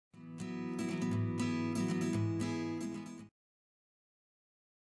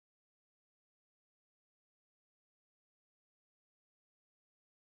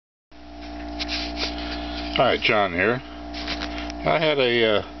Hi, John here. I had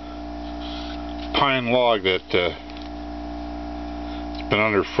a pine log that it's been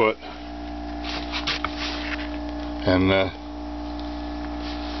underfoot, and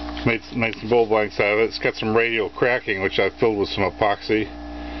made some bowl blanks out of it. It's got some radial cracking, which I filled with some epoxy,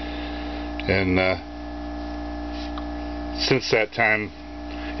 and since that time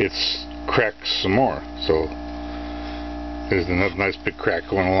it's cracked some more. So there's another nice big crack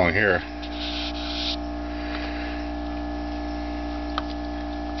going along here.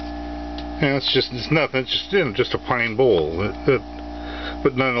 And it's nothing. It's just a pine bowl,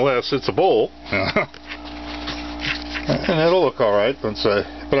 but nonetheless, it's a bowl, and it'll look all right. But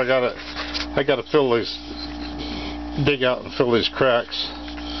I gotta dig out and fill these cracks.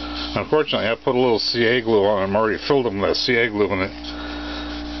 Unfortunately, I put a little CA glue on them. I already filled them with that CA glue, and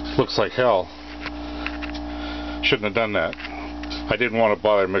it looks like hell. Shouldn't have done that. I didn't want to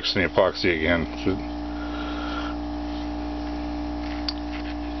bother mixing the epoxy again. Oop.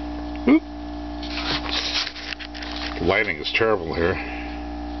 The lighting is terrible here,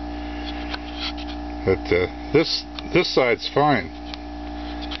 but this side's fine.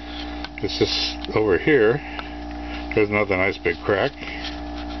 It's just over here. There's another nice big crack,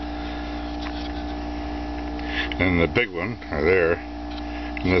 and the big one are there,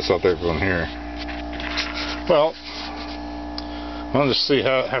 and this other one here. Well, I'll just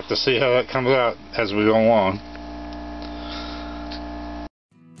have to see how that comes out as we go along.